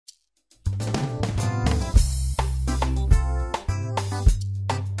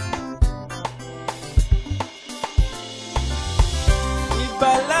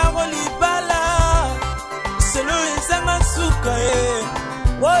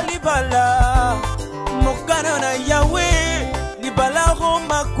Olibala mokano na yawe libala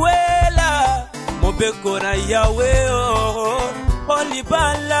roma kwela mobeko na yawe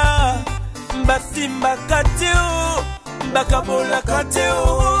olibala mbasimba kateo mbakabola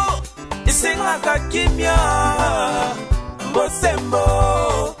kateo isenga kakimya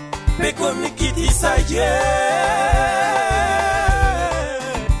bosembo beko mikitisa ye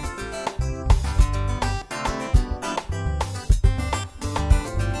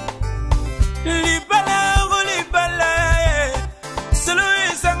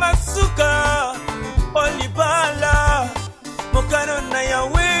Olibala mokano na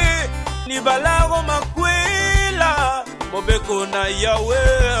yawe libala roma kwela mobeko na yawe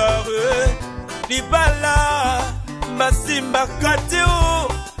libala masimba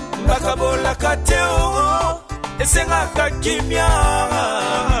kateo mbakabola kateo esenga kakimya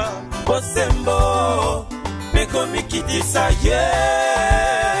bosembo beko mikitisa ye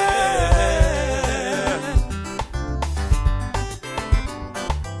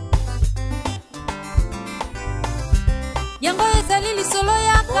yango ezali lisolo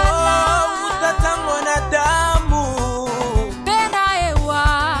ya kala mutatango na damu pena ewa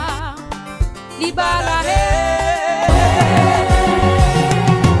libala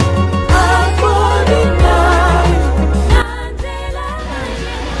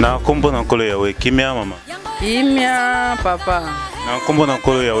na kombo na nkolo yawe kimia mama kimia papa na kombo na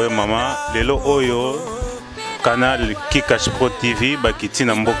nkolo yawe mama lelo oyo canal Kikash Pro TV bakiti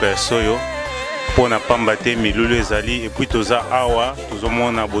na mboka ya Soyo pona pamba te milulu ezali et puis toza awa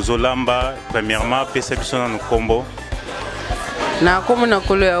tozomona bozolamba premièrement pesa biso na kombo na kombo na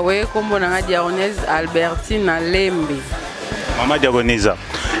nkolo yawe kombo na Diagonese Albertine na Lembe mama Diagonesa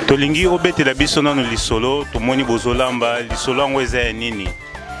tolingi obetela biso nano lisolo tomoni bozolamba lisolo yango eza ya nini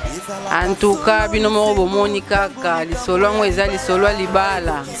en tout cas bino moko bomoni kaka lisolo yango eza lisolo ya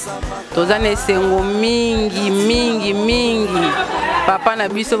libala toza na esengo mingi papa na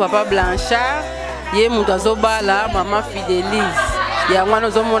biso papa Blanchard ye mutu azobala mama Fidelise yango wana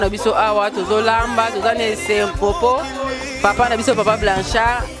ozomona biso awa tozolamba toza na esengo papa na biso papa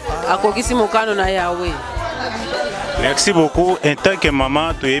Blanchard akokisi mokano na yawe. Merci beaucoup. En tant que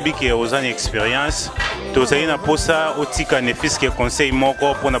maman, tu as une expérience. Tu as une posa otika nefis que conseil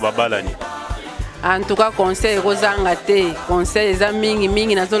moko pour na babalani. En tout cas conseil kozanga te conseil eza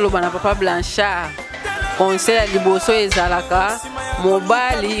mingi nazoloba na papa Blanchard. Conseil ya liboso ezalaka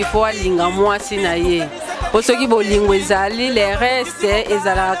mobali il faut alinga mwasi na ye. Po soki bolingo ezali le reste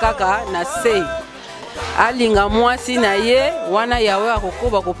ezalaka kaka na se. Alinga mwasi na ye wana yawe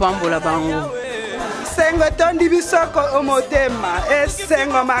akokoba kopambola bango. Sengo tondi bisoko omotema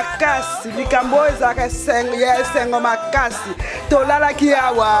esengo makasi likambo ezaka sengo makasi tolala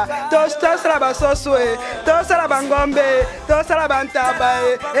kiawa tosala basoswe tosala bangombe tosala bantaba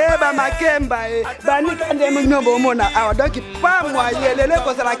ba makemba banika ndemo nyombo mona awa donc pamwa yelele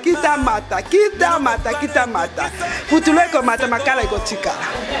kozala kita mata putuleko mata makala ikotika.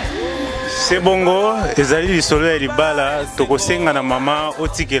 C'est bongo, ezali lisolo ya libala tokosenga na mama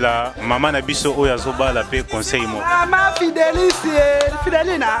otikela mama na biso oyo azobala pe conseil mo. Mama Fidelise,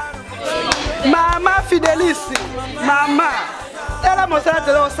 Fidelina. Mama Fidelise, mama. Ela mosala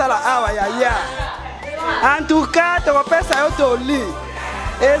telo sala awa ya. En tout cas, tokopesa yo toli.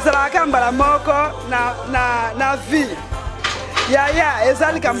 Ezalaka mbala moko na vie. Ya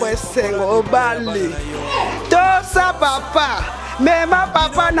ezali kambo esengo obali. Tosa papa. Mema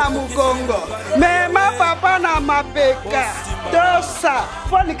papa na mukongo, mema papa na mapeka. Tosa,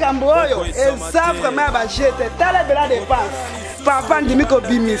 pour les camboyo, eza vraiment ba jete. Tala bela dépense. Papa ndimi ko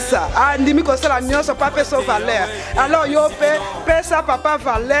bimisa, ndimi ko sala nyonso papa so valeur. Alors yo pesa papa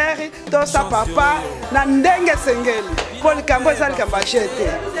valeur, tosa papa na ndenge sengeli. Pour les camboyo eza likamba jete.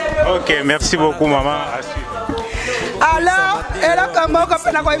 OK, merci beaucoup maman. À suivre. Alors, elle a comme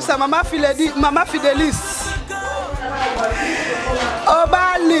pena ko ibisa mama Fidelise.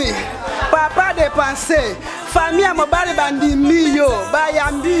 Obali, papa dépensé, famille à mobali bandimiyo,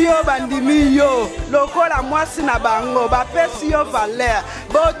 bayambiyo bandimiyo, lokola mwasi na bango, bapesi yo valeur,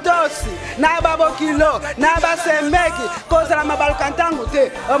 botosi, na babokilo, na basemeki, kozala mabalu kantangu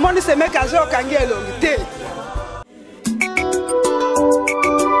te, omoni semeki azo kangi elongi te.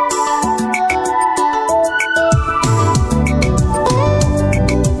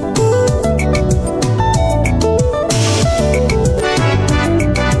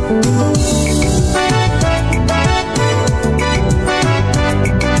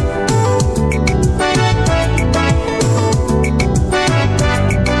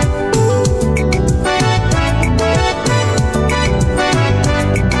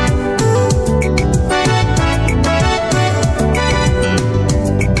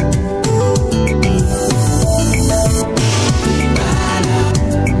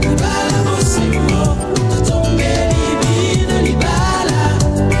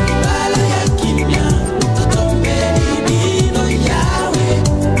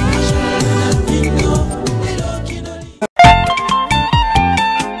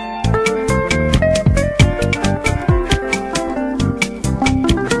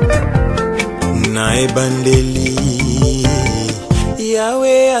 ebandeli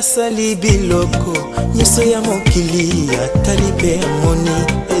yawe asali biloko nyonso ya mokili atali pe amoni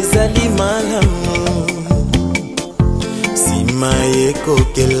ezali malamu nsima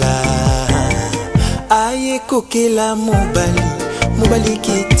yekokela ayekokela mobali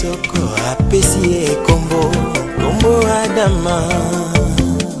kitoko apesi ye kombo Adama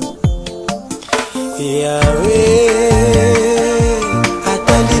yawe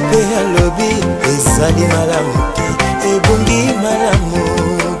atali pe alobi ezali malamu te ebongi malamu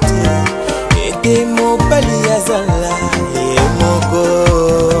te ete mobali azala ye moko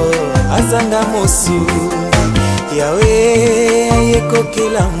azanga mosungi yawe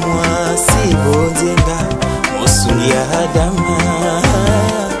ayekokela mwasi bonzenga mosungi ya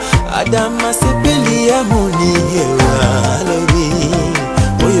Adama sepeli ya moni yewa alobi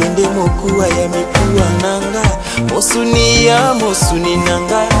oyo nde mokuwa ya mikuwa nanga mosuni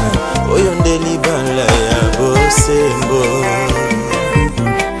nanga oyo nde libala ya bosembo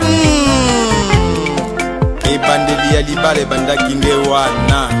ebandeli ya libala ebandaki nde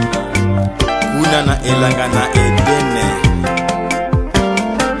wana kuna na elanga na Edene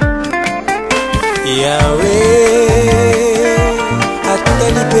yawe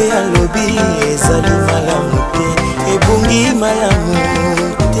atali pe alobi ezali malamu te ebongi malamu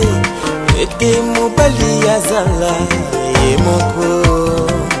te ete mobali azala ye moko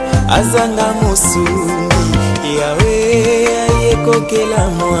azanga mosungi yawe ayekokela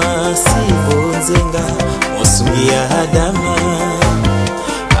mwasi bonzenga mosungi ya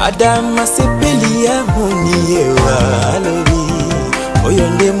Adama sepeli ya moni yewa alobi oyo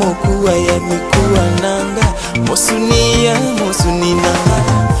nde mokuwa ya mikuwa nanga mosuni nanga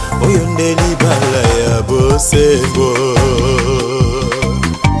oyo nde libala ya bosembo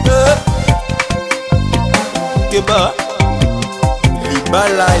keba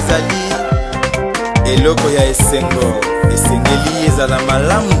libala ezali eloko ya esengo esengeli ezala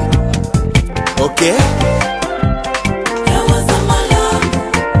malamu ok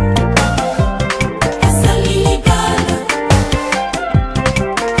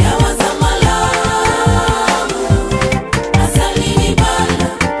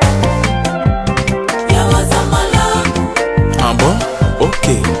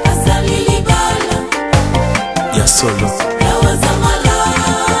solo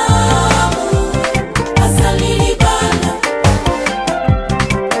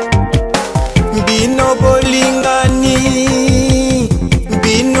bino bolingani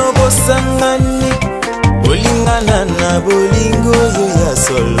bino bosangani bolingana na bolingo yo ya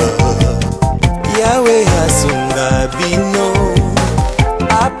solo yawe asunga bino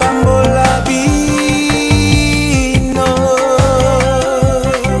apambola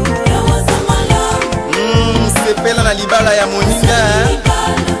na libala ya moninga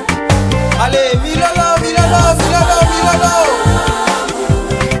allez vilolo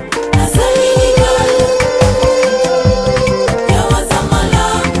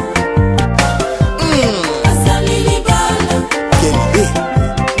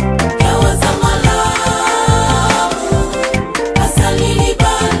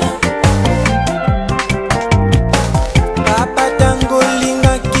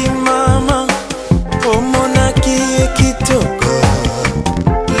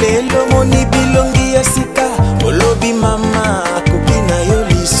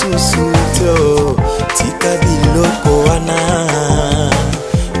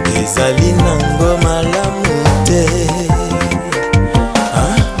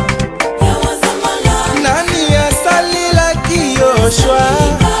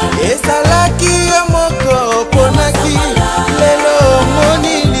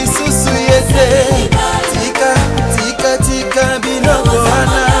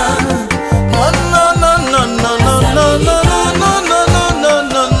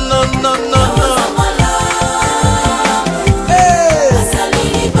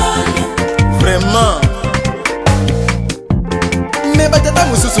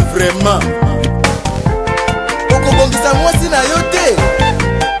okobongisa mwasi na yo te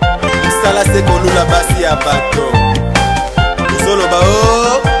sala sekolula basi ya bato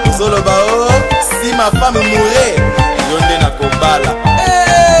ozoloba o si ma femme mourir yo nde nakobala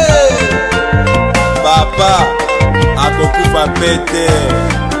papa akokufa pete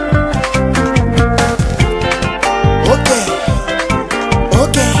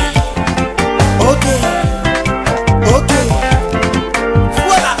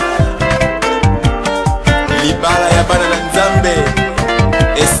libala ya bana na nzambe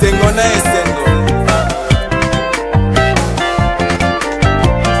esengo na esengo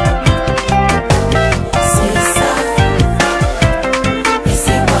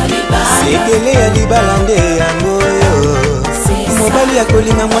sekele ya libala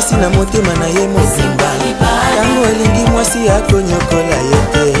alinga mwasi na motema na ye mobimba tango alingi mwasi akonyokola ye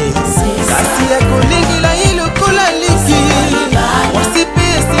te kasi akolingila ye lokola liki mwasi mpe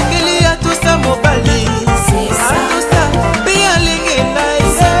esengeli atosa mobali atosa mpe alingela ye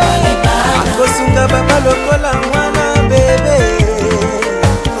akosunga baba lokola mwana bebe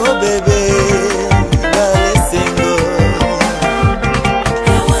o bebe balesengo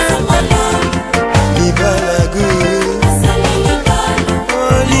libalagu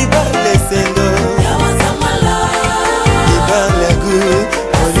libalesengo libalagu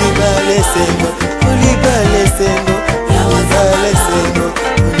libalesengo libalesengo libalesengo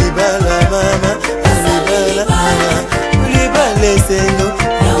libala mama libala mama libalesengo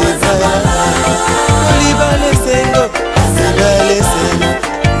libala libalesengo libalesengo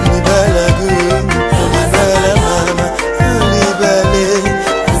libalagu libala mama libale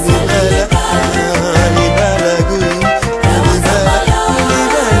libala libalagu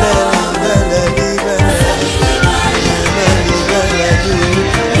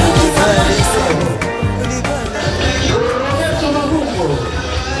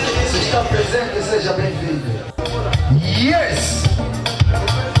Seja bem-vindo. Yes!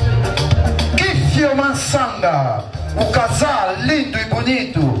 Que Mansanga, o casal lindo e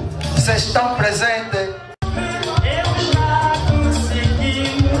bonito, vocês estão presentes?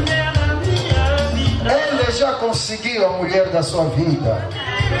 Ele já conseguiu a mulher da sua vida.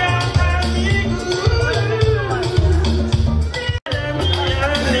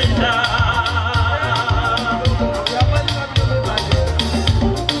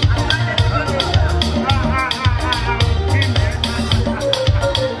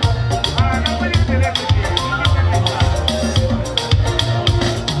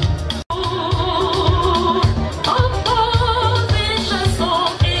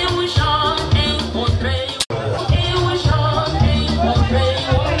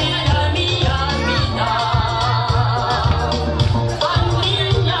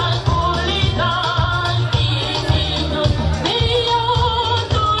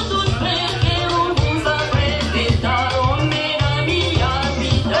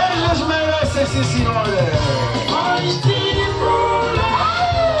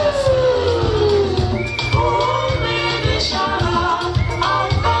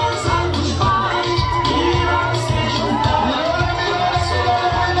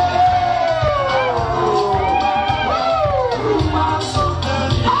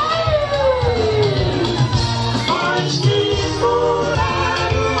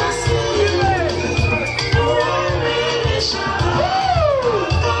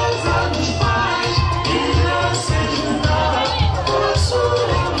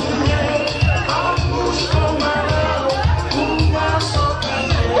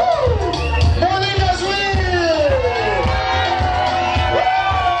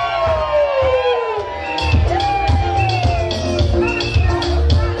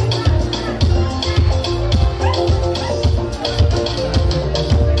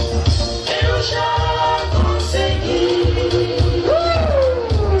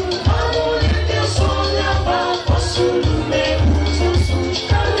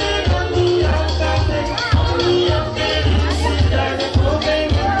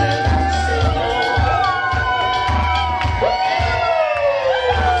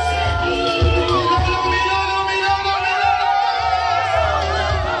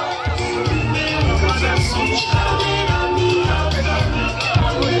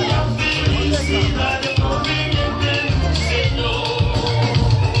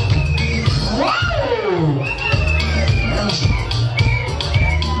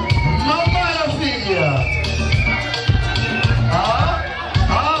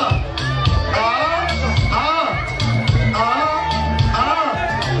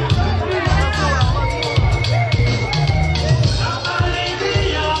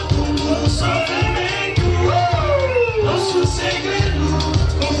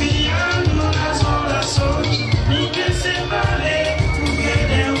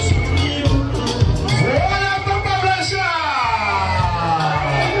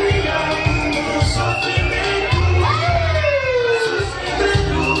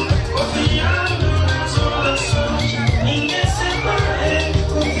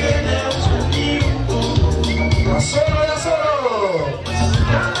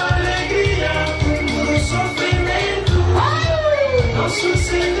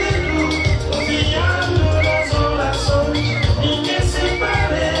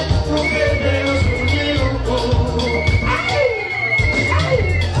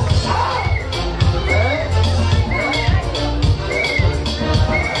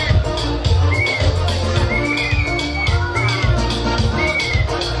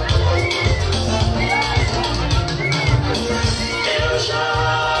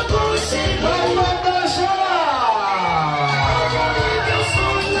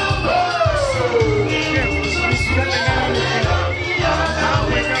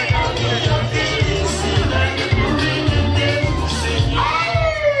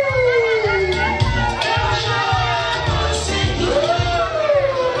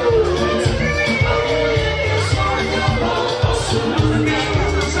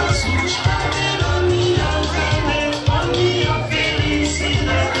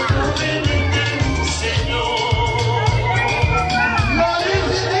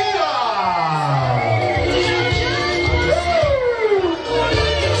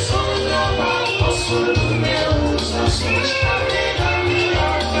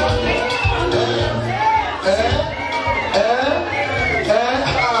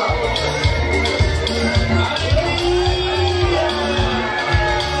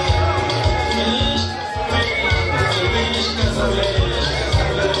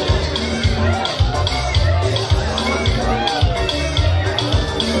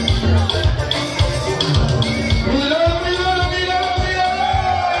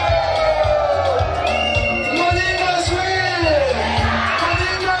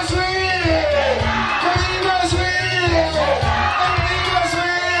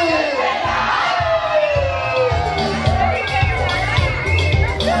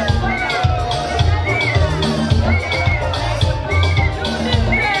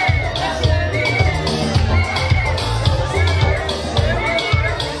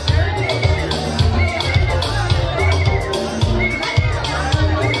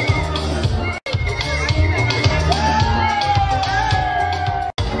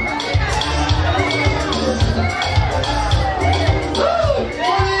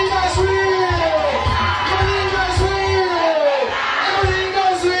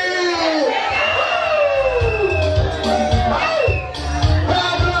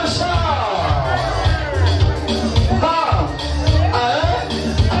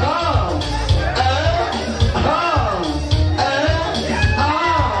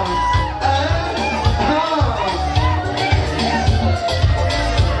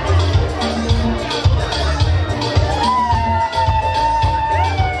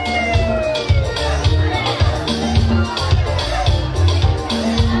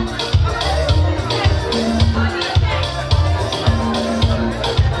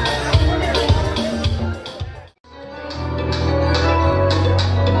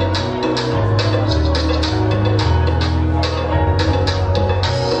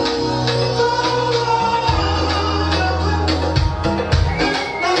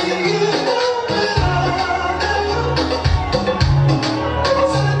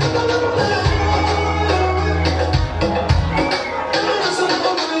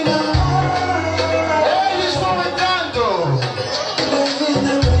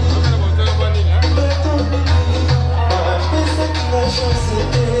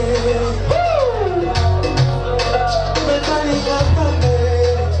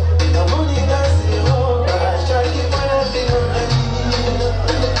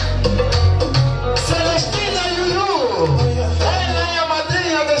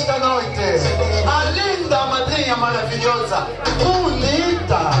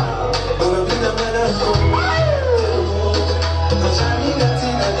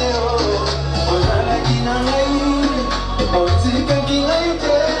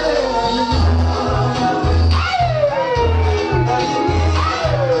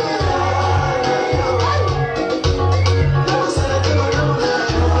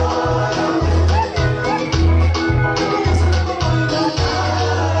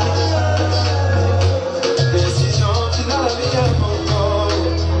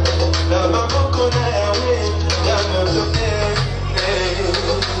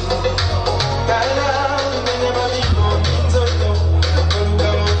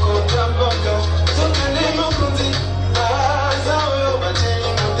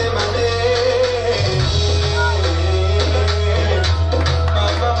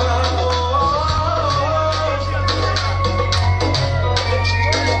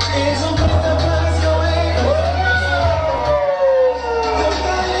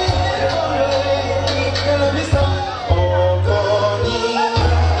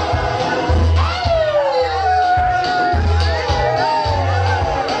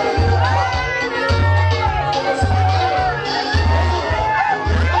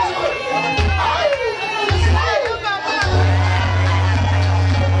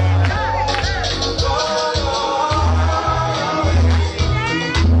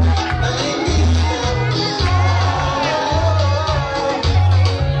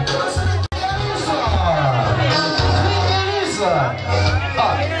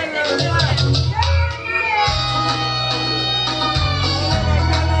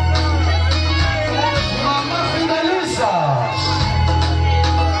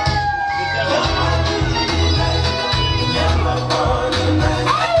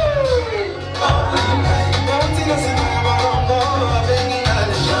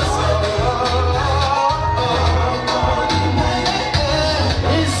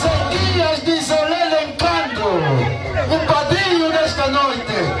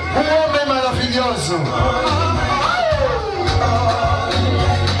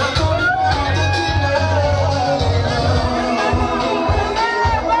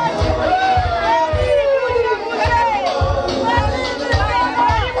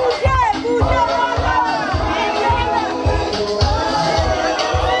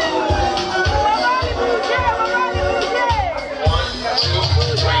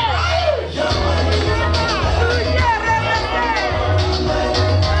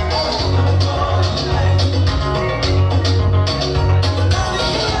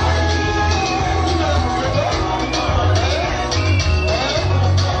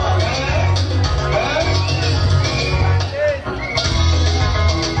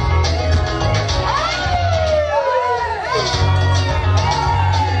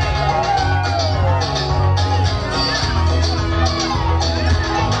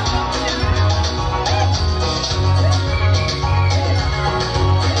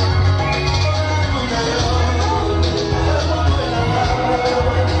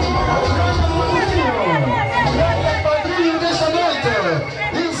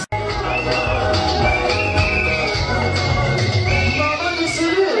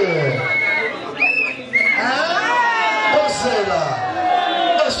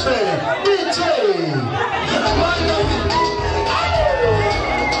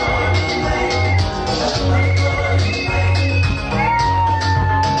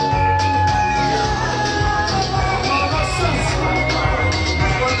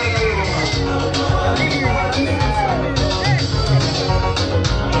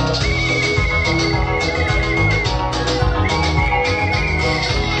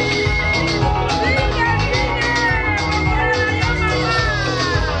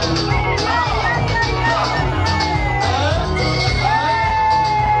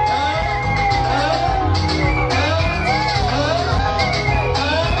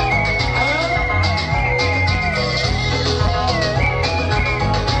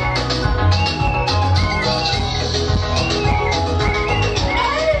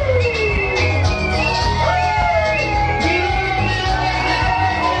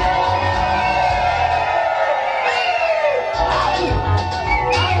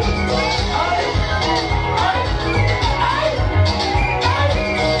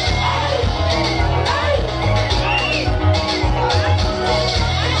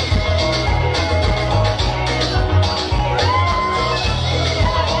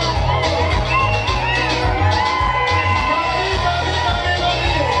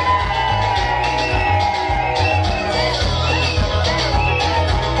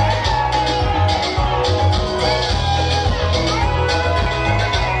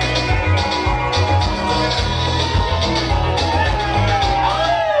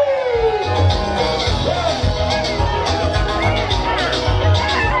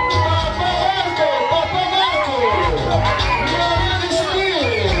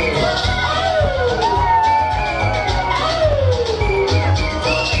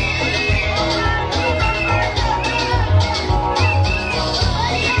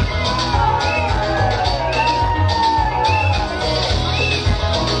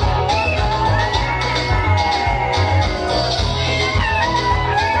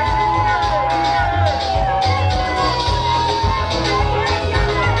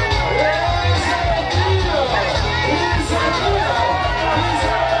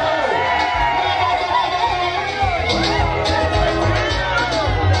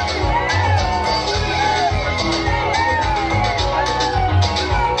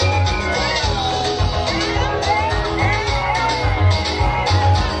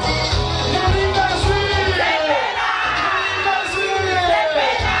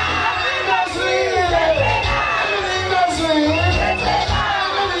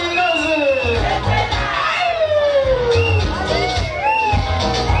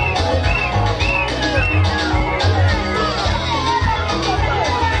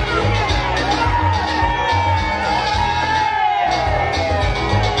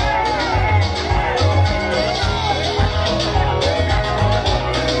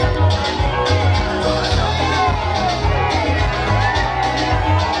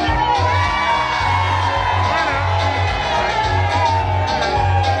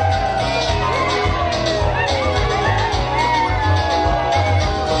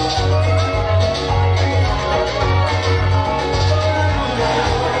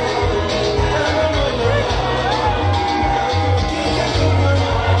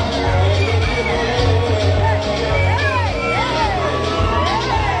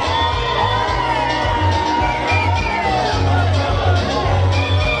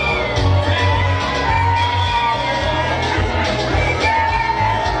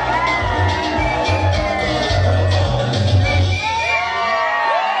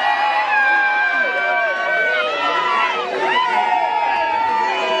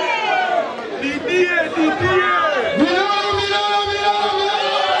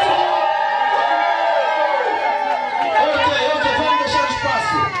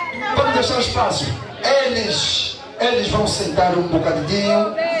 eles vão sentar um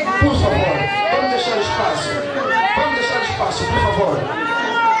bocadinho. Por favor, vamos deixar espaço. Vamos deixar espaço, por favor.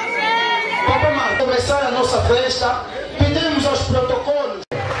 Para começar a nossa festa, pedimos aos protocolos.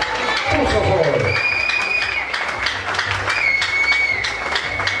 Por favor.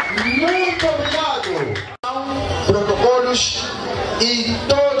 Muito obrigado. Protocolos e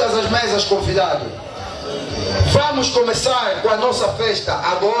todas as mesas convidadas. Vamos começar com a nossa festa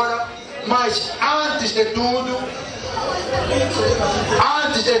agora, mas antes de tudo,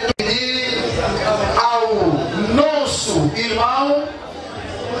 pedir ao nosso irmão,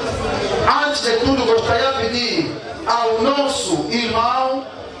 gostaria de pedir ao nosso irmão,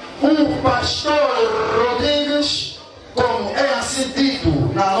 o pastor Rodrigues, como é assim dito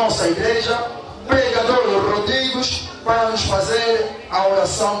na nossa igreja, pregador Rodrigues, para nos fazer a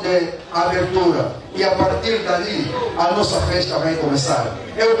oração de abertura. E a partir dali, a nossa festa vai começar.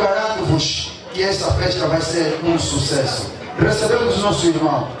 Eu garanto-vos que essa festa vai ser um sucesso. Recebemos o nosso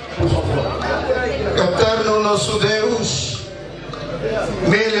irmão, por favor. Eterno nosso Deus,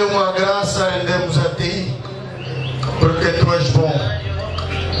 mil e uma graça rendemos a Ti, porque Tu és bom.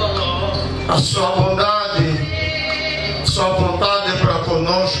 A Sua bondade, Sua vontade para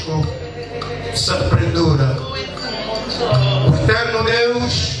conosco sempre dura. O eterno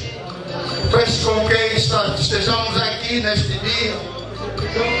Deus fez com que estejamos aqui neste dia,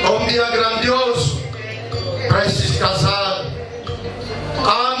 um dia grandioso para esses casados.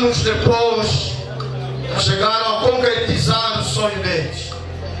 Anos depois chegaram a concretizar o sonho deles.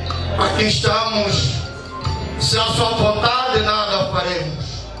 Aqui estamos, se a Sua vontade nada faremos.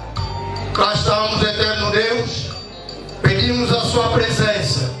 Cá estamos, eterno Deus, pedimos a Sua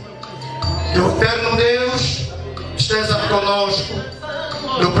presença. Que o eterno Deus esteja conosco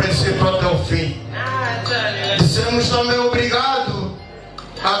do princípio até o fim. Dissemos também obrigado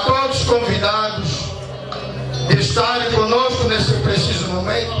a todos os convidados de estarem conosco nesse preciso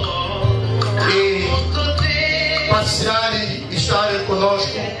momento e passearem e estarem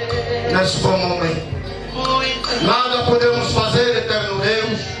conosco nesse bom momento. Nada podemos fazer, eterno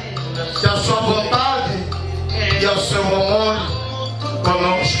Deus, que a Sua vontade e o Seu amor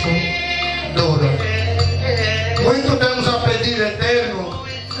conosco dura. Muito temos a pedir, eterno,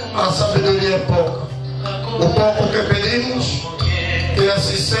 a sabedoria é pouca. O pouco que pedimos, que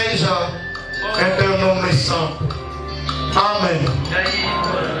assim seja, em Teu nome santo. Amém.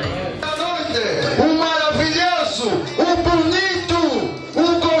 O maravilhoso, o bonito,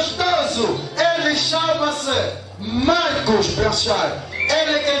 o gostoso, ele chama-se Marcos Blanchard.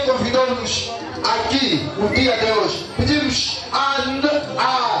 Ele é quem convidou-nos aqui o dia de hoje. Pedimos a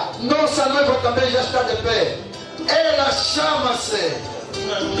nossa noiva também já está de pé. Ela chama-se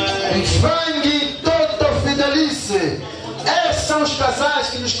FIDELISE. Esses são os casais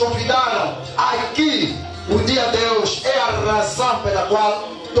que nos convidaram aqui. O dia de hoje é a razão pela qual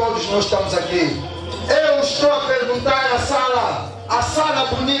todos nós estamos aqui. Eu estou a perguntar a sala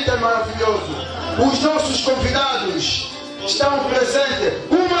bonita e maravilhosa. Os nossos convidados estão presentes.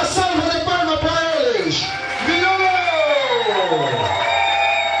 Uma salva de palmas para eles. VILLE!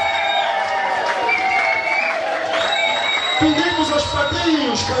 Pedimos aos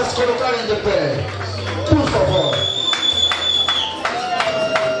padrinhos para se colocarem de pé. Por favor.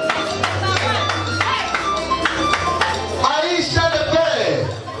 Aí está de pé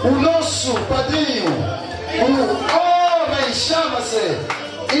o nosso padrinho. O homem chama-se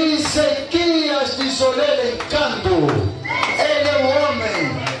Ezequias de SOIRÉE Encanto. Ele é o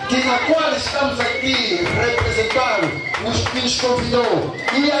homem na qual estamos aqui representando os que nos convidou.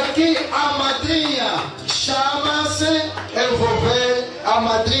 E aqui a madrinha chama-se, eu vou ver, a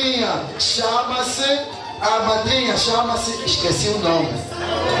madrinha chama-se, esqueci o nome.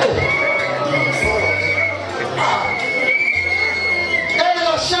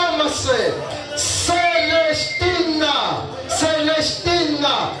 Ela chama-se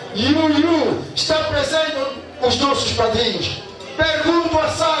Celestina Yuyu. Está presente os nossos padrinhos. Pergunto à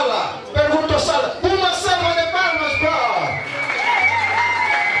sala, uma salva de palmas para.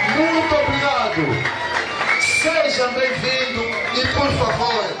 Muito obrigado. Sejam bem-vindos e, por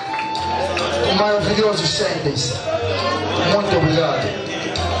favor, maravilhosos, sentem-se. Muito obrigado.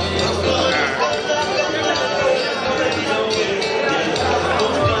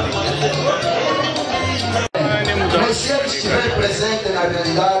 Mas se ele estiver presente na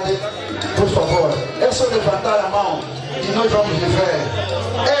realidade, por favor, é só levantar a mão e nós vamos lhe ver.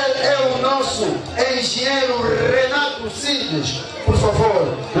 Ele é o nosso engenheiro Renato Cides, por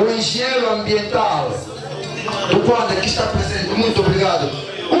favor, o engenheiro ambiental do quadro que está presente. Muito obrigado.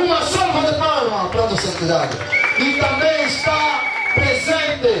 Uma salva de palmas para a nossa entidade. E também está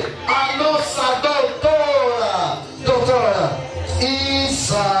presente a nossa doutora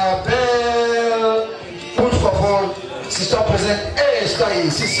Isabel, por favor, se está presente, está aí,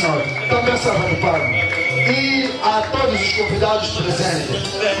 sim senhor, também salva de palma. E a todos os convidados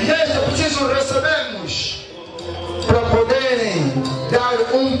presentes. Nesta preciso recebemos para poderem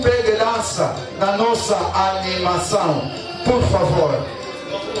dar um pé de dança na nossa animação, por favor.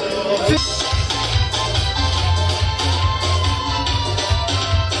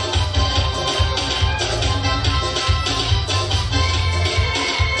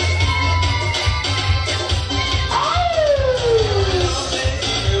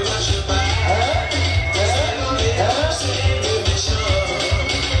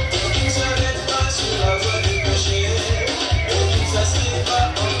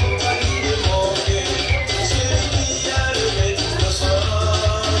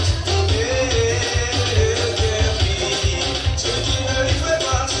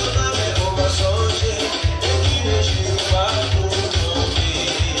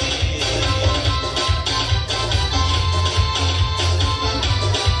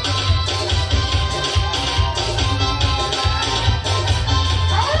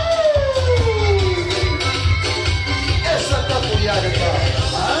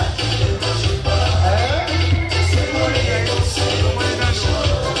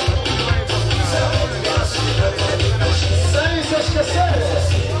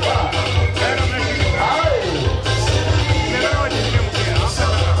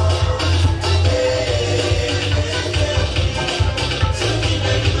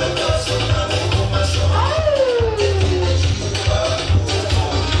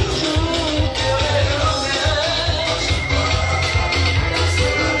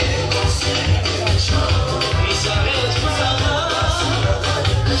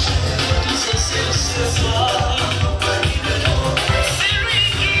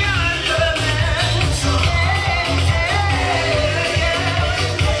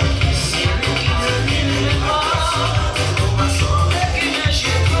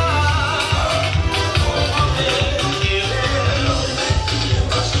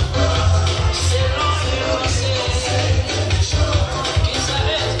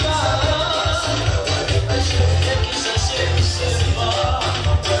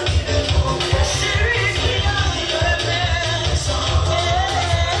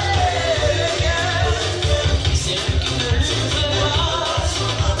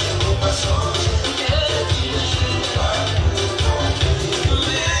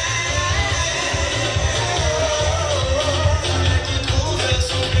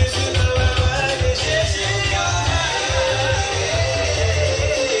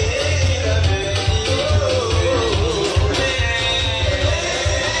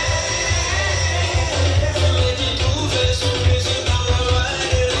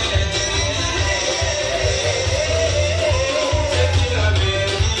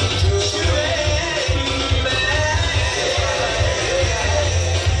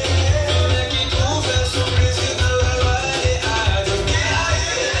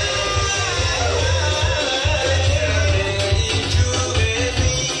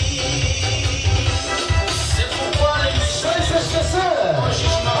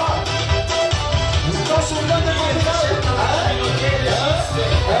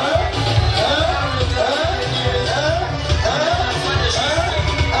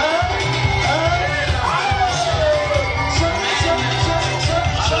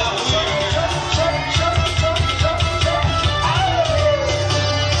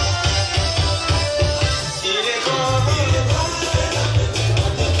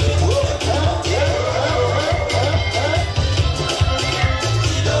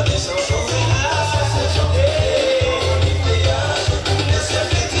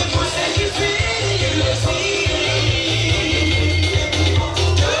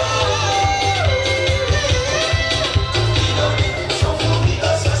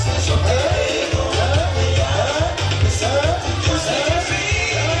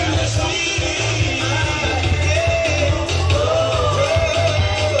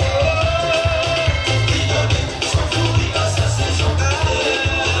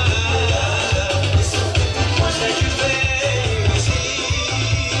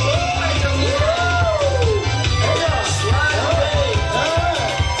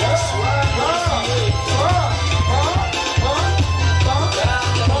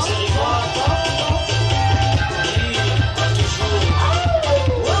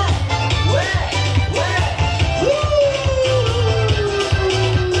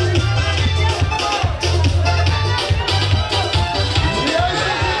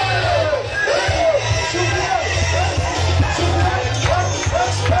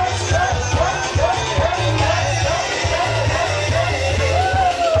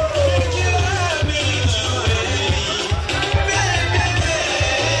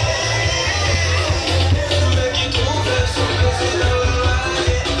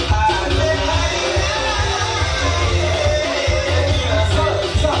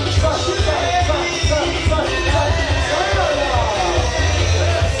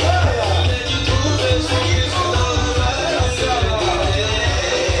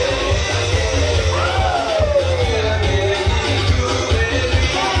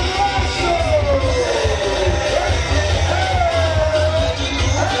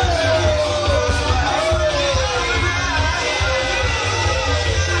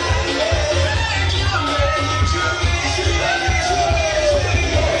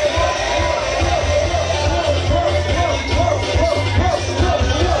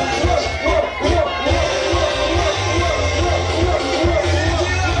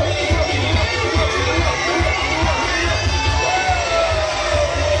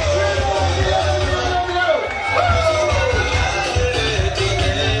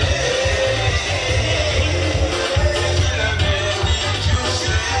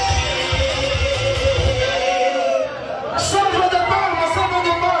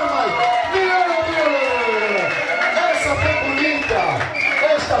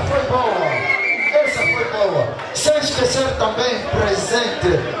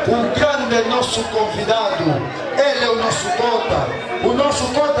 é nosso convidado, ele é o nosso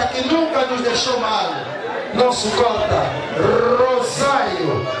cota que nunca nos deixou mal. Nosso cota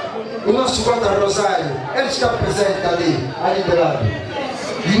Rosário, o nosso cota Rosário, ele está presente ali do lado.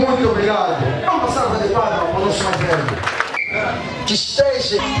 Muito obrigado. Vamos passar para de palma para o nosso mais velho. Que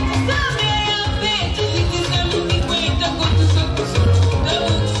esteja.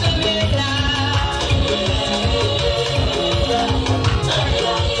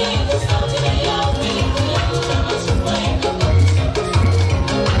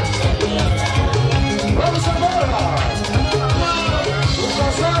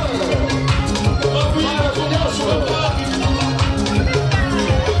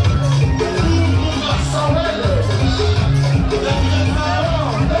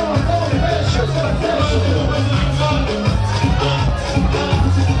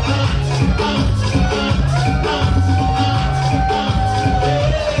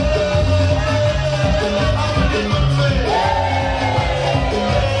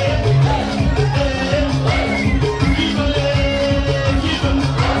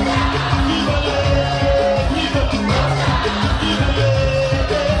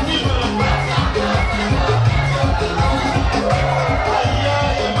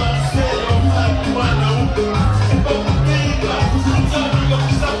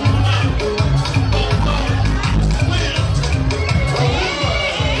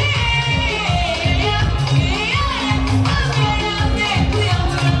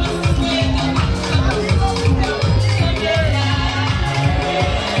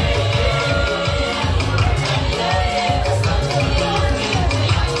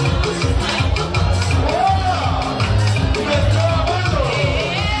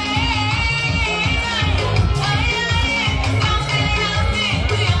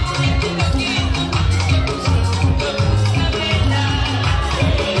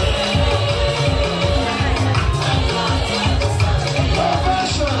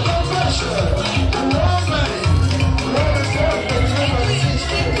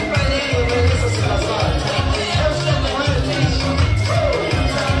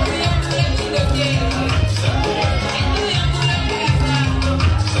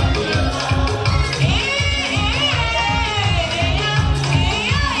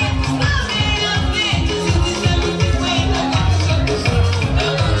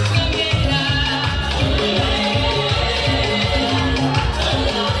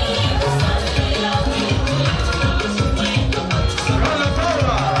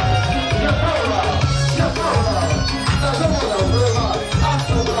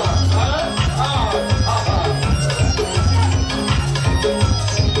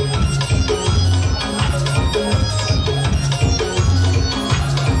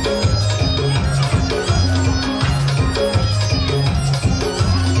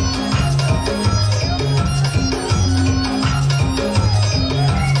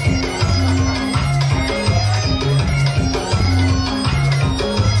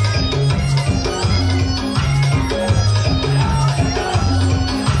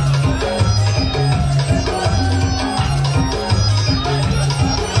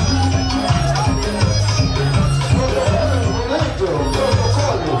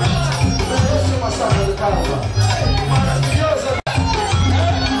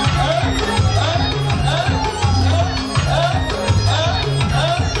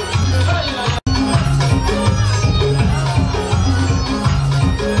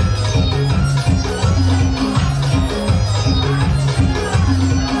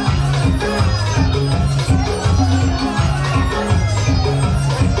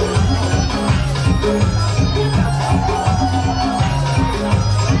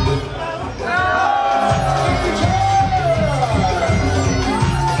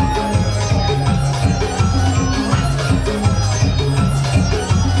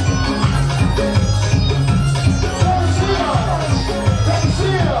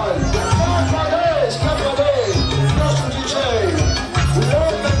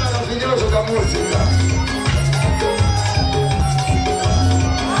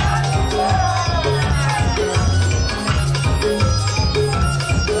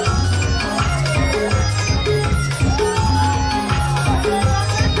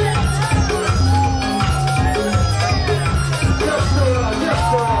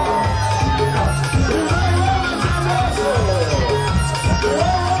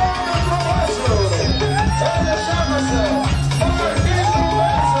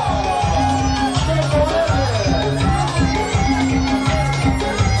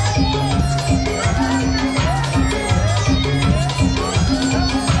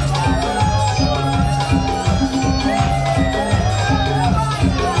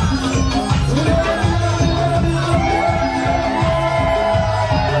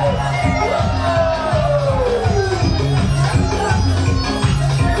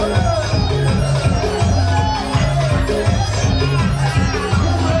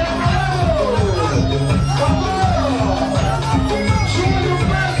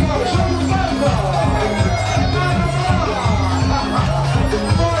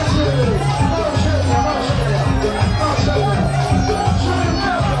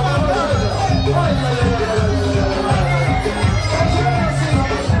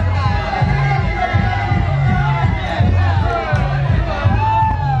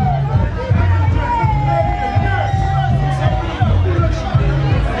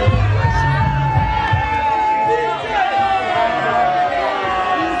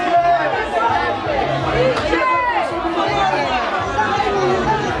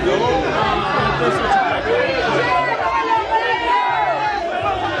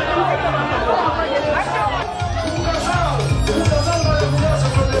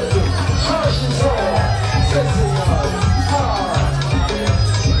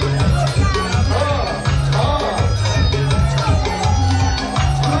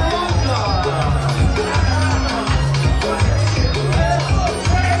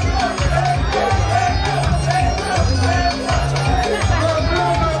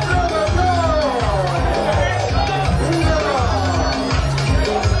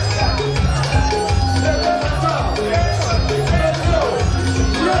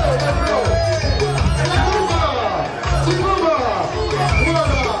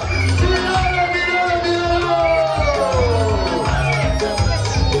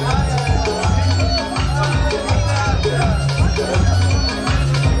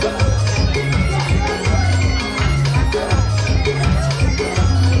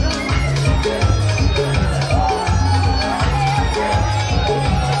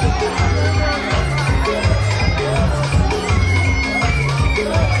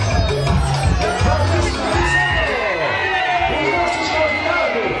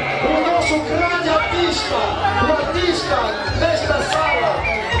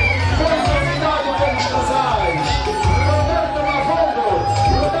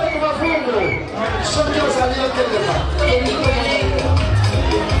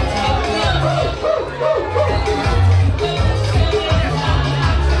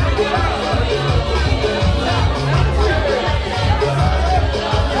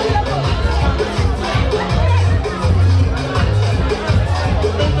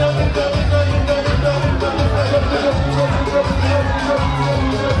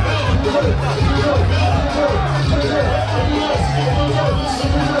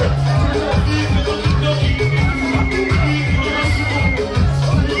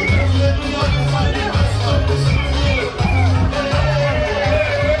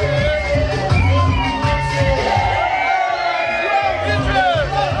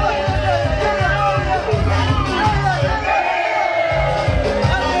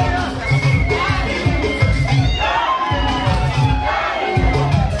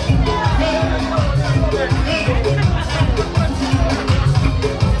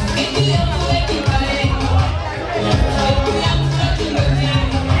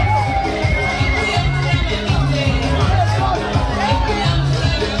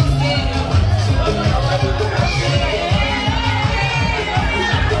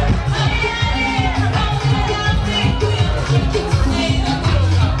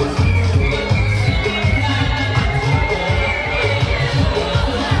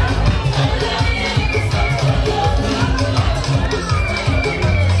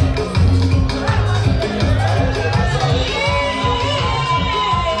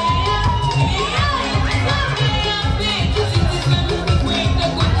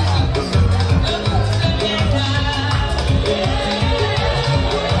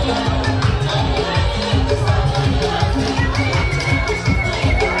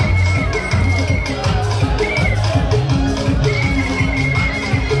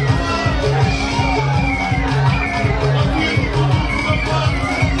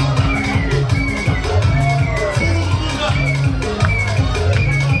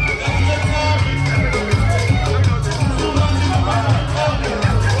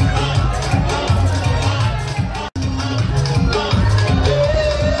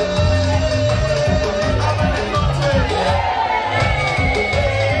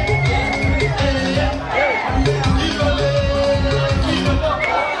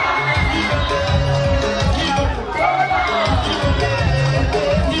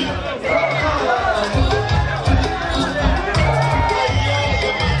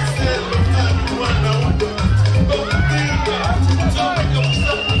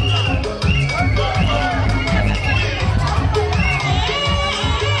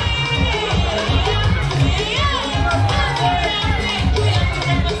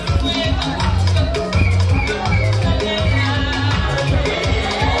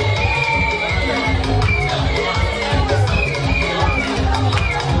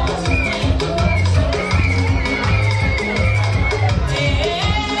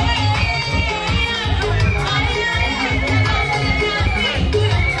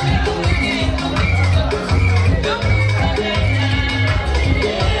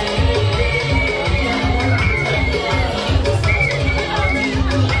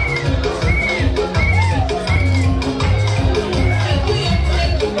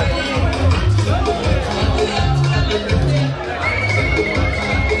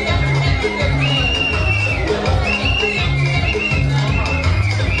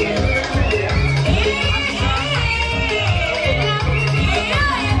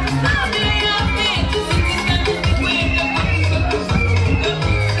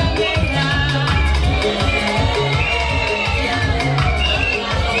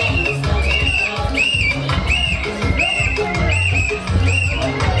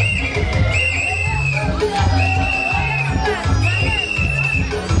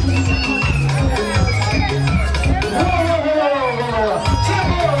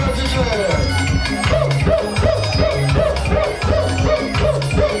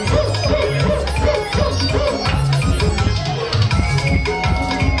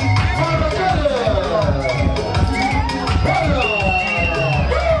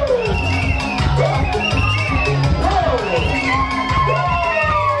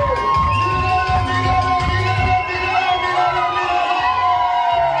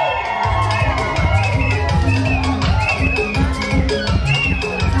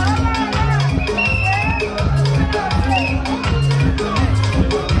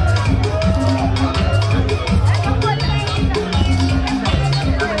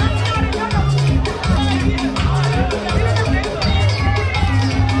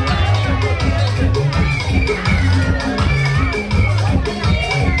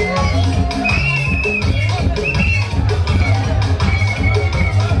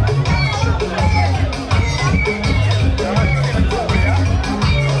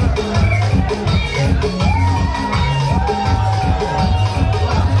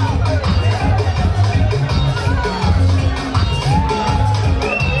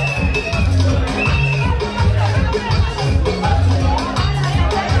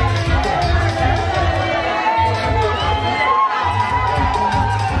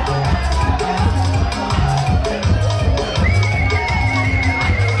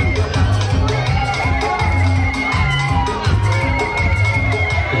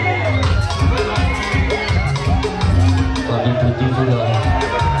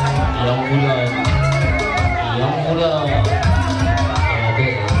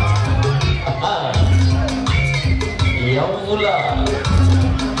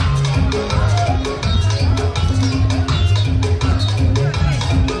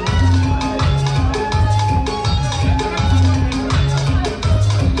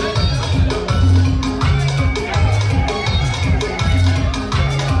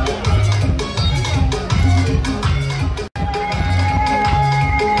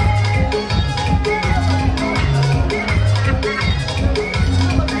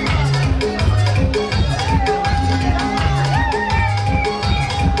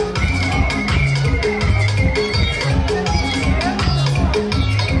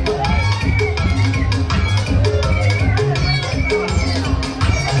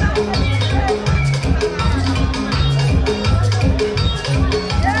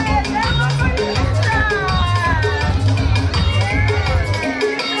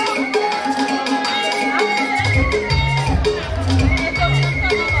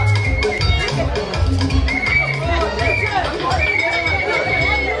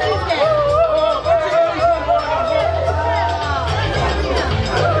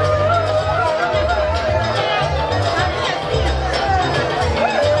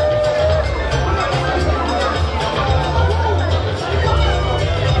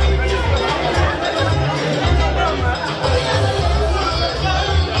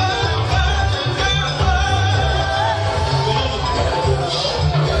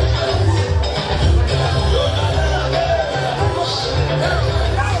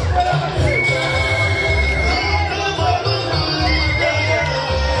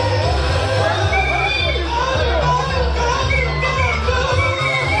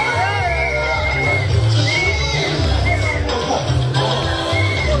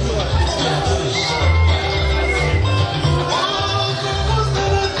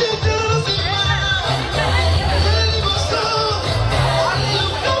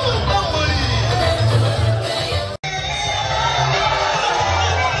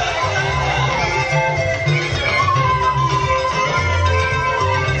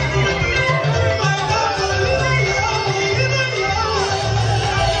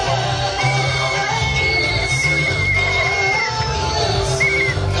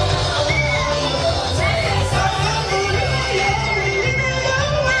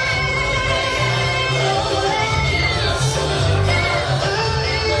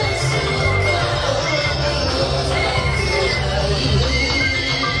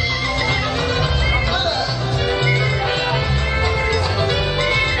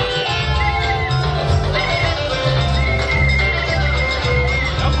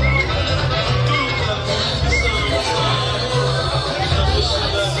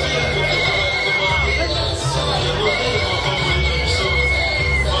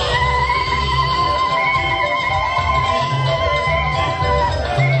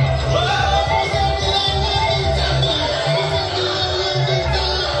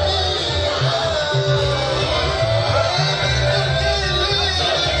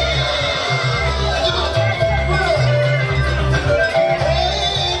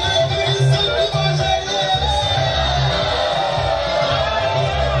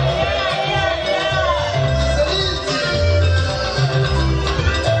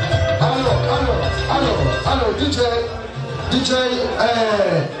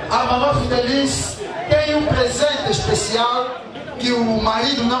 a mamãe Fidelis tem um presente especial que o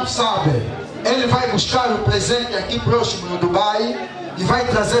marido não sabe. Ele vai buscar o presente aqui próximo no Dubai e vai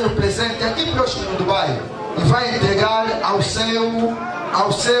trazer o presente aqui próximo no Dubai e vai entregar ao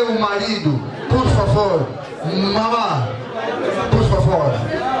seu marido. Por favor, mamãe, por favor.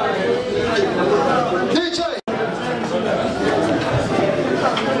 DJ.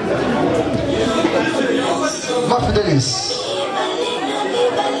 Mamãe Fidelis.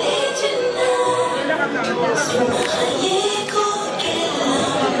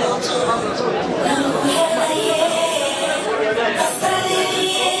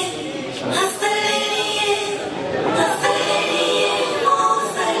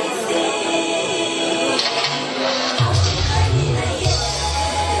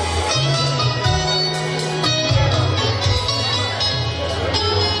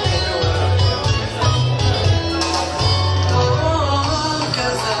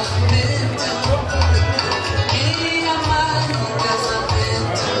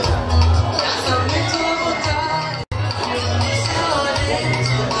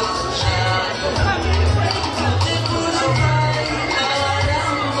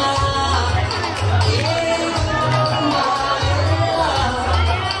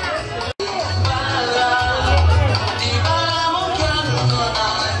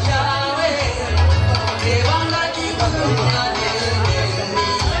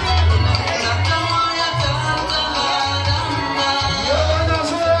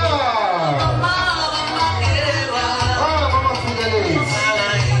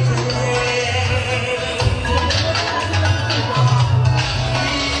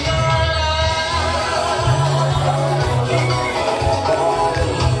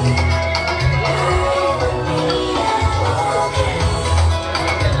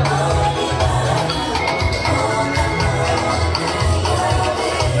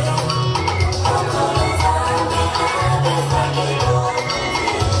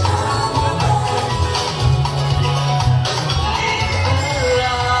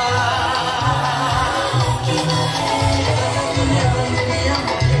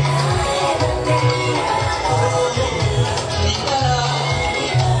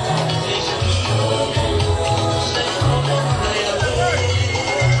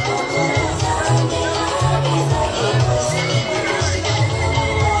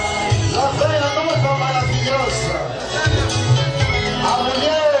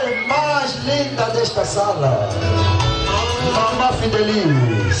 Desta sala, mamãe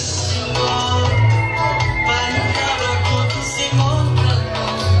Fidelis.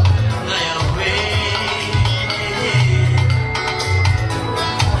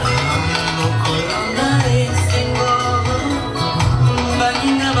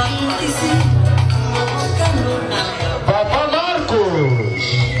 Papa Marcos,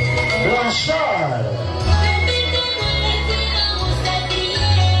 Blanchard.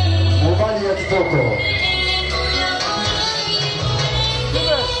 Valia de toco.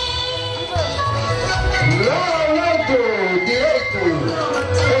 Lá ao lado direito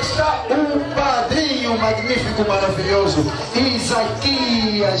está um padrinho magnífico, maravilhoso,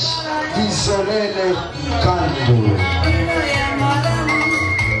 Isaquias de SOIRÉE Canto.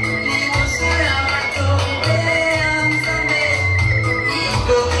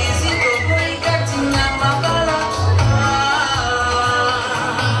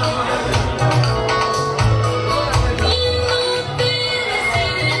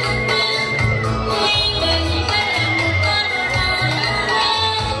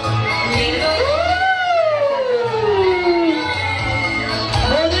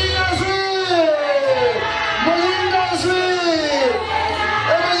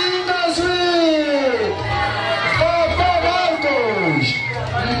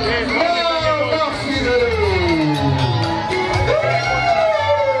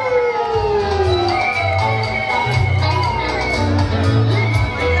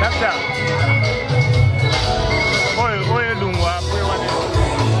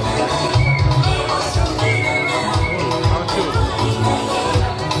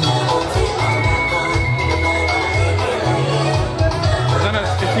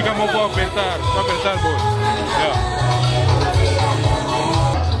 apertar vos.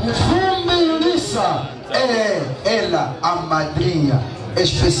 Vililissa é ela, a madrinha,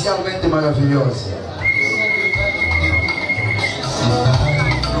 especialmente maravilhosa.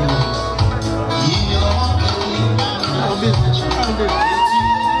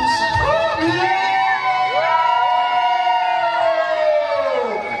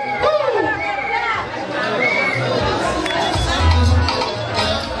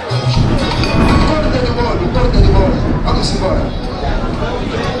 Corta de bolo, vamos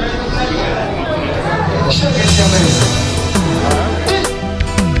embora.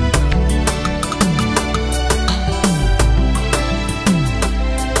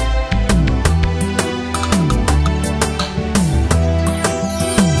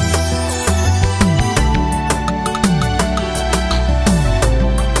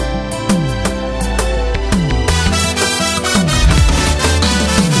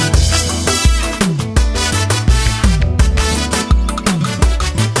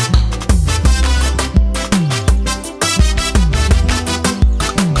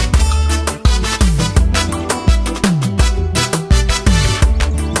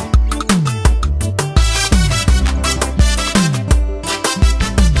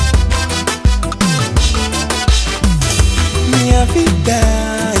 vida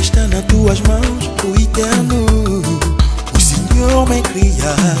está nas tuas mãos, o eterno, o Senhor meu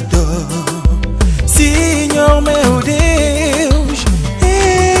Criador. Senhor meu Deus,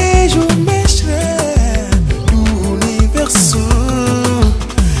 és o mestre do universo,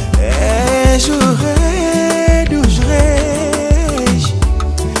 és o rei dos reis.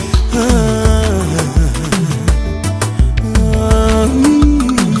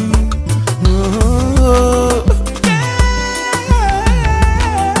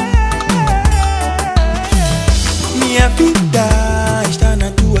 Minha vida está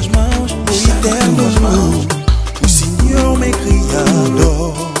nas tuas mãos, o eterno, o Senhor meu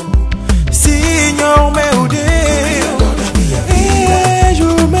Criador. Senhor meu Deus, és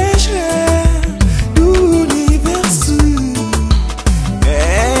o mestre do universo,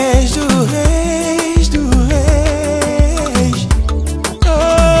 és do reis dos reis.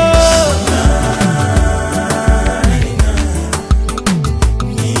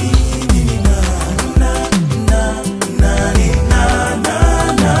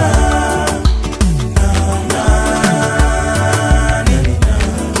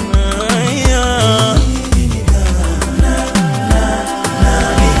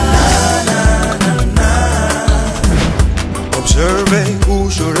 Observei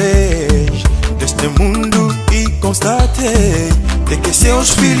os reis deste mundo e constatei de que seus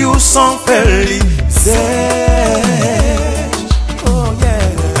filhos são felizes. Oh, yeah.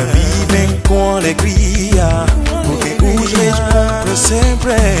 Vivem com alegria, porque os reis cumprem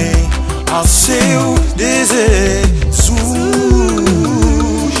sempre aos seus desejos.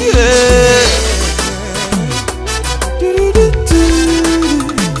 Yeah.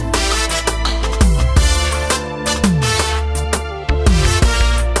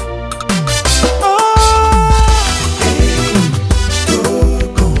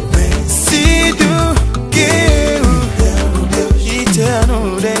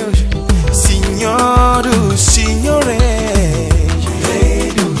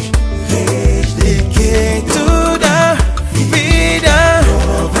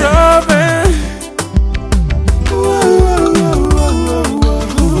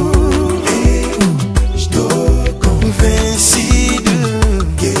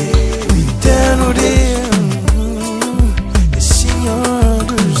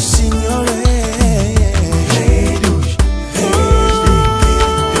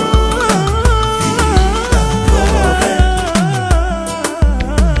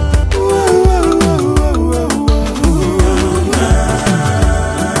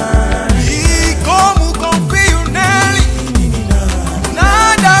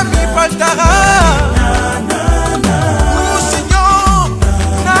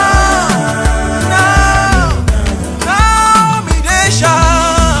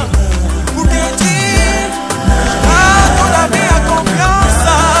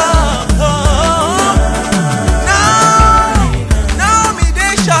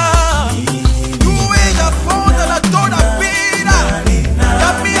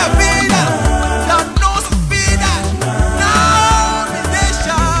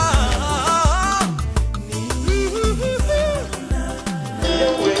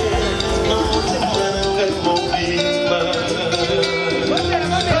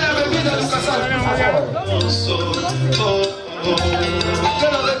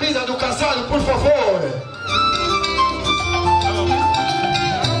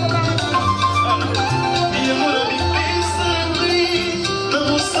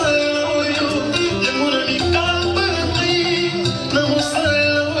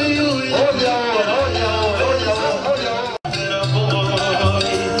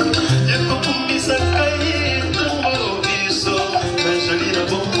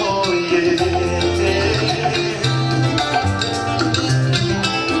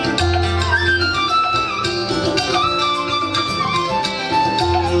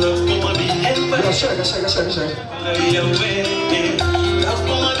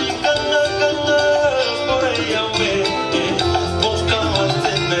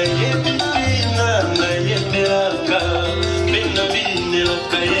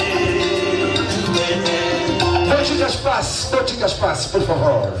 Dote as passes, por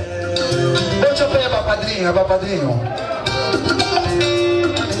favor. Dote a peba, padrinho, padrinho.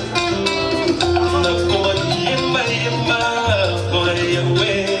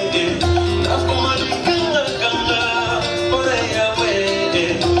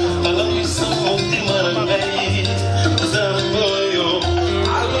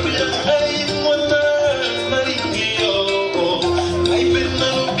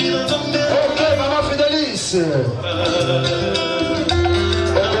 Ok, mamãe Fidelice.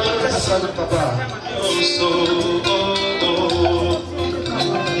 Papá.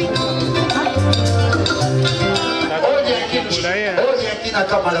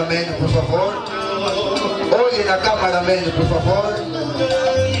 cameraman, por favor. Olhem na cameraman, por favor.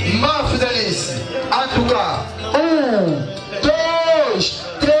 Má Fidelice. A tocar. 1, 2,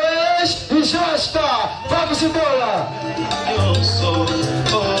 3 e já está. Vamos embora.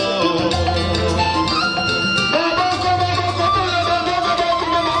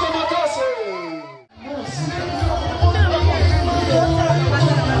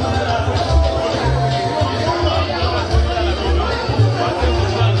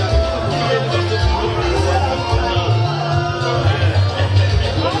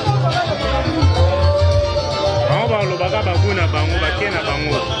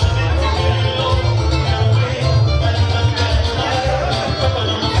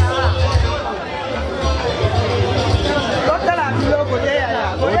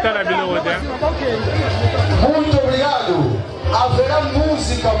 Muito obrigado. Haverá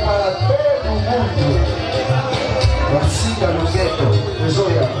música para todo mundo. Vacina no gueto.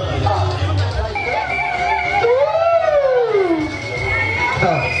 Zoia.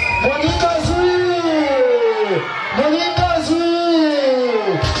 Bonita azul. Bonita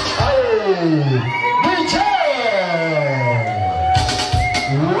azul. Aê. DJ.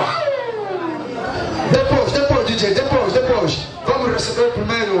 Depois, DJ. Depois. Vamos receber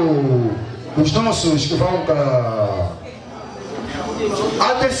primeiro os nossos que vão para...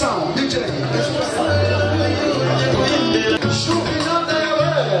 Atenção, DJ!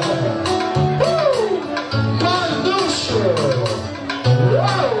 Manucho!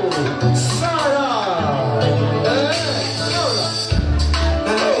 Sara!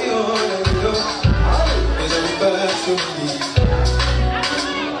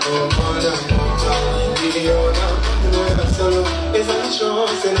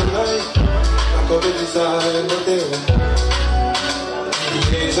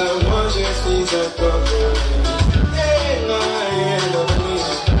 Moi je suis à toi.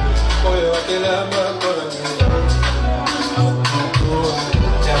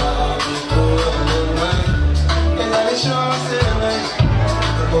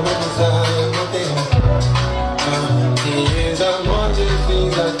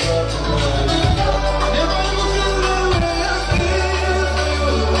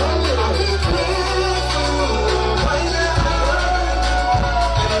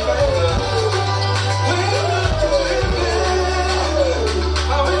 We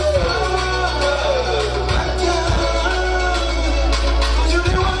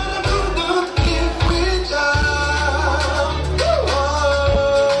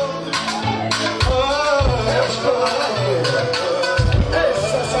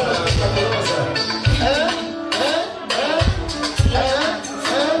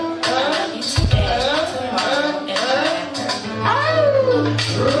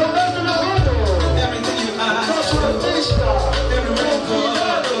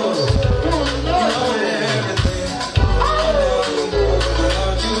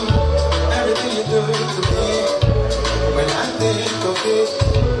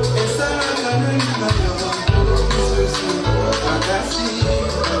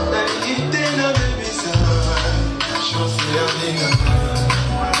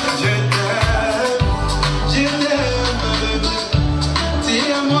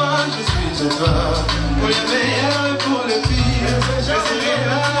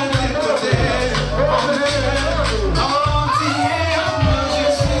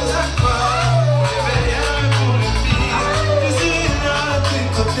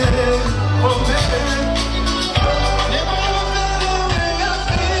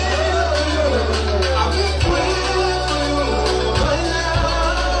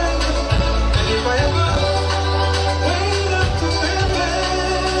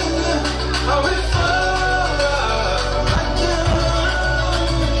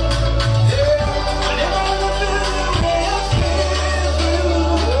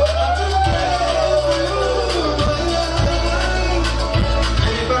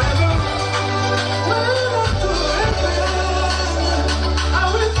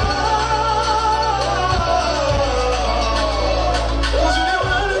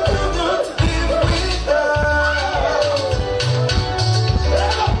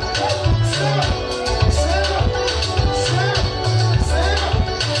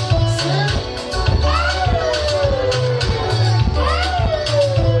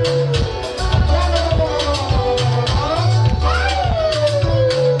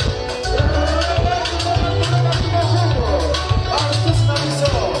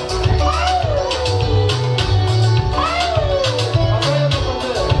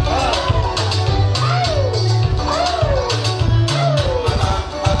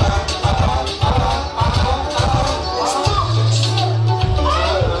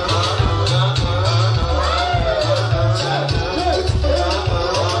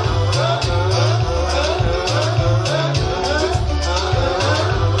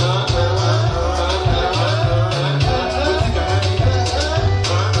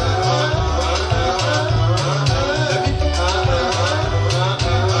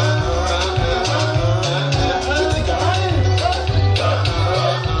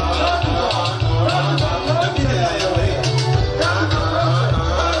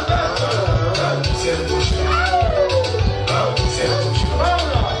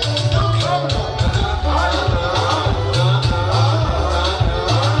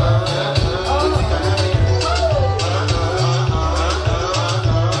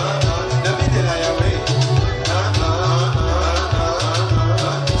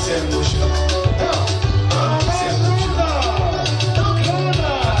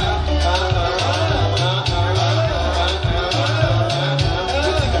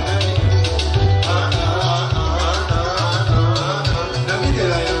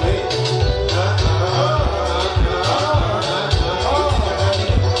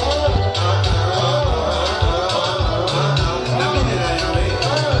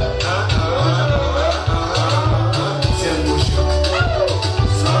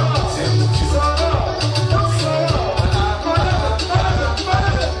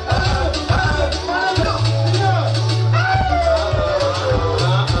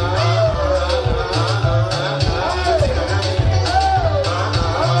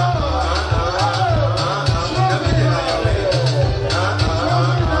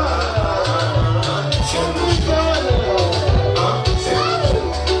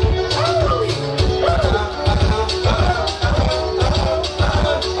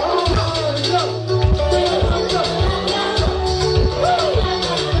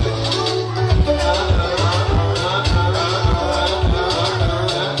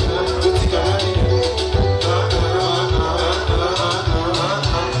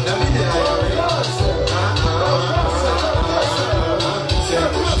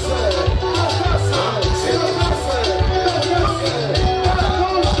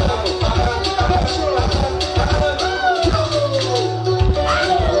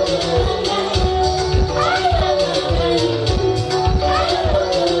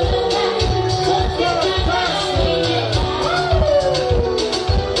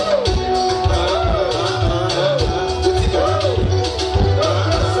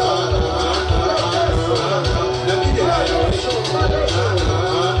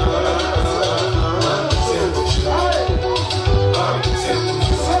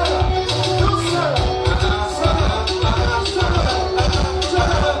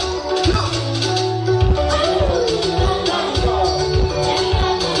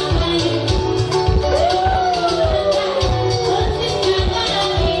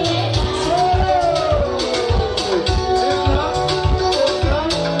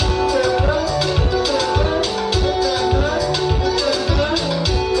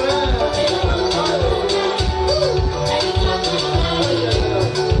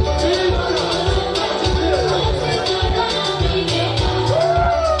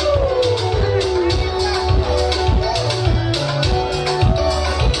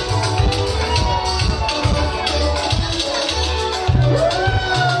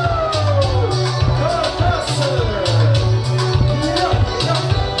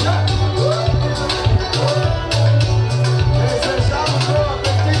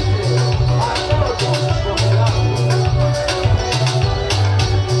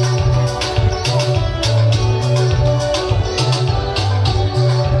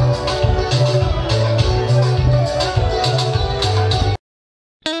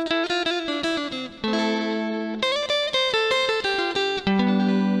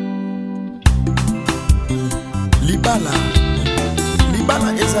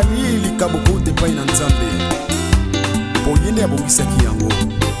ezali likabuku te pai na Nzambe po yende abongisaki yango.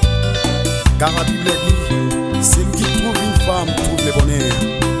 Car la Bible dit, celui qui trouve une femme trouve le bonheur.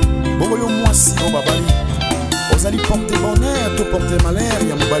 Bongo yo mwasi o babali ozali porte bonheur to porte malheur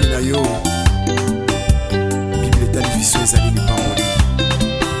ya mobali na yo. Bible télévision ezali lipamboli.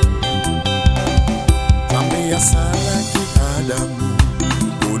 Nzambe asalaki Adamu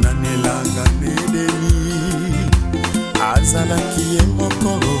onanelanga nedeni azalaki ye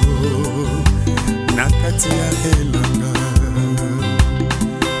moko na kati ya elanga.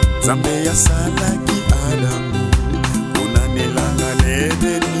 Nzambe asalaki Adamu onanelanga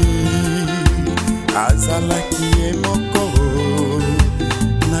nedeni azalaki ye moko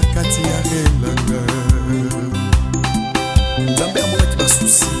na kati ya elanga. Nzambe amonaki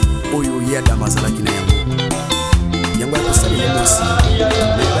basusi oyo ye Adamu azalaki na yango. Yango akosalela ye mosi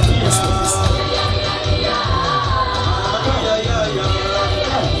mebaki mwasi wa mosi.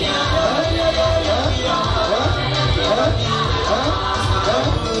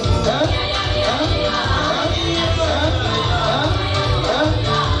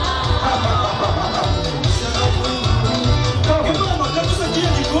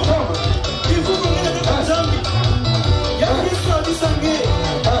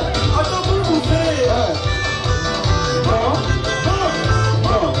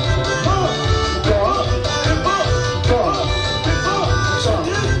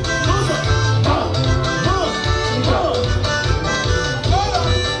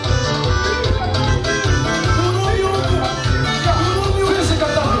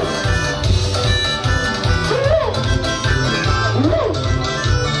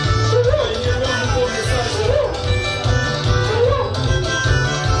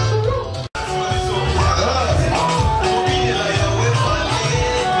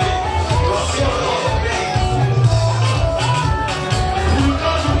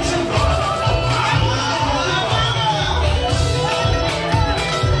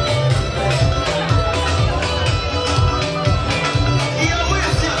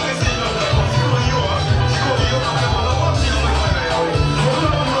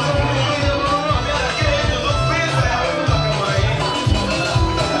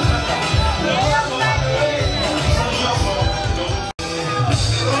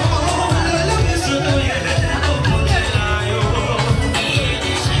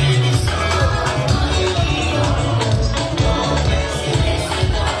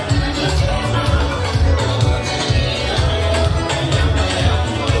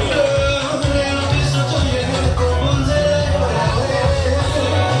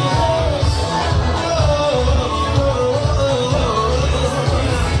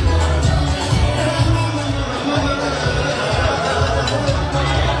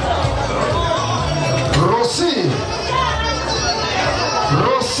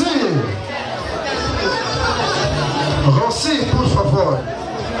 Rossi, por favor.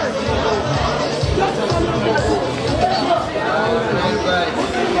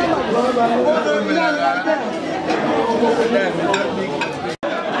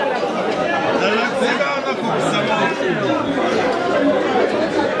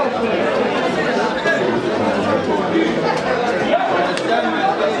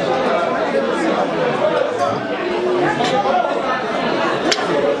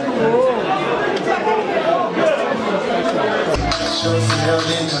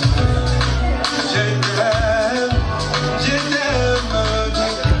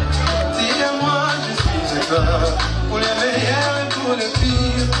 Pour les meilleurs et pour les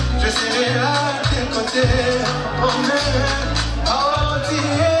pires, je serai à tes côtés. Oh, mais,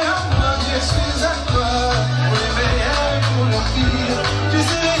 oh,